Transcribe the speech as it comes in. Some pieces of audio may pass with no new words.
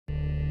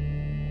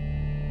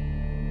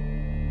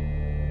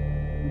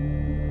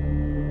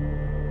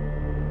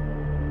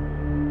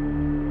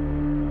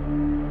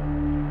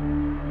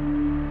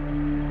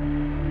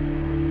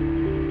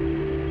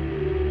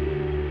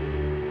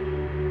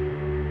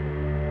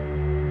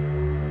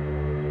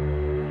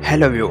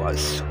Hello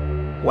viewers,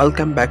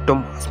 welcome back to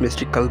Mars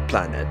Mystical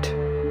Planet.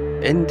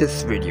 In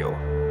this video,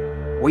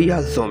 we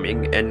are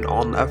zooming in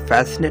on a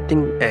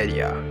fascinating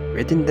area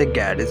within the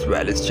Gediz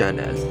Vallis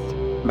channels,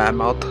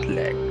 Mammoth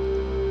Lake,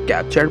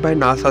 captured by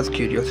NASA's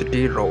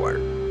Curiosity rover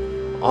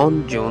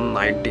on June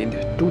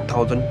 19,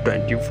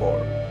 2024.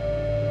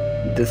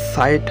 This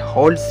site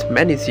holds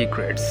many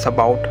secrets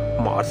about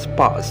Mars'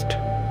 past.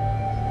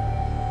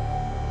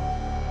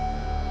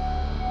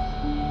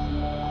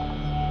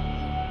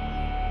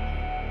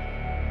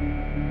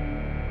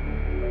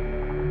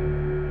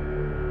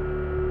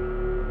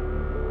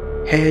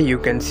 Here you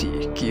can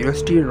see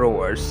Curiosity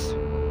rover's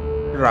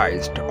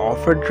raised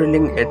after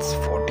drilling its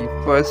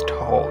 41st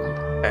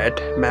hole at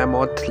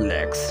Mammoth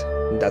Lakes.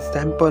 The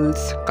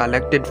samples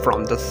collected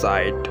from the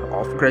site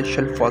are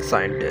crucial for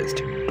scientists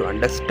to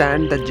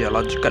understand the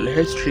geological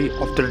history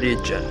of the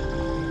region.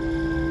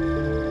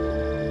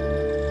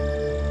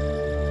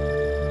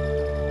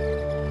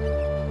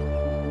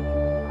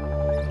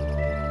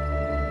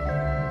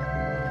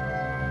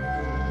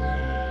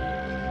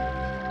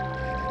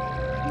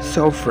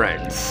 So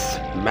friends,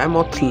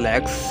 Mammoth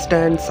Lakes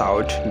stands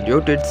out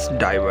due to its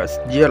diverse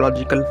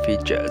geological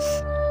features.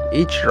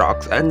 Each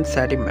rock and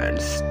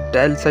sediments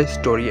tells a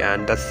story,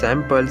 and the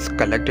samples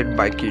collected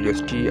by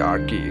Curiosity are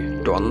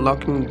key to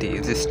unlocking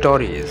these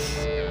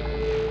stories.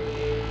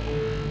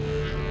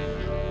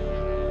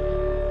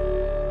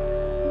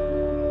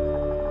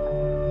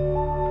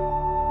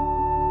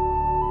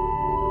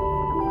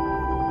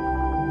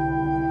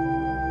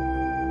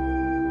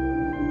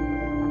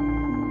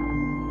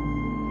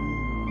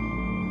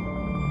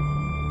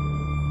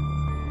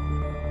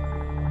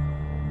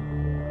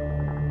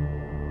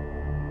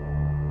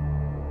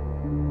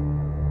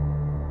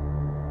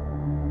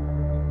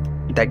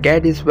 The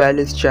Gediz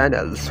Vallis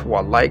channels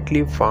were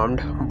likely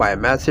formed by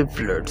massive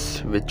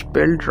floods which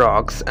built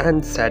rocks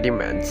and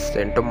sediments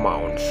into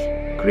mounds,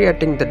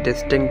 creating the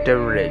distinctive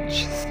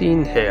ridge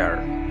seen here.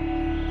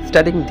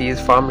 Studying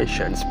these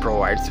formations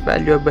provides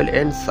valuable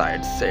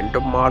insights into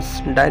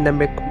Mars'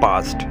 dynamic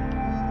past.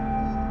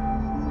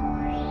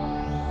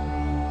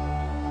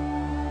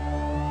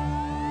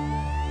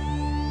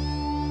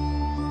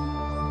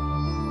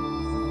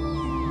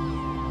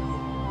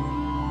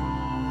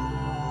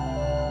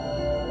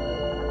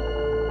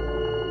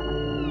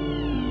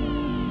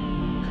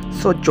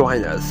 So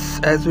join us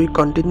as we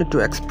continue to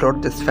explore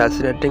this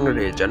fascinating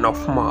region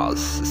of Mars.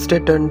 Stay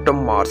tuned to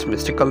Mars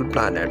Mystical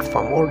Planet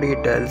for more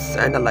details,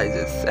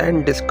 analysis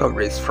and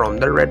discoveries from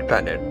the Red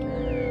Planet.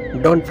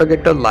 Don't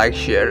forget to like,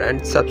 share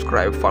and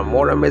subscribe for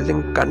more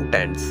amazing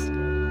contents.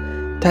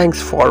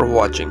 Thanks for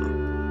watching.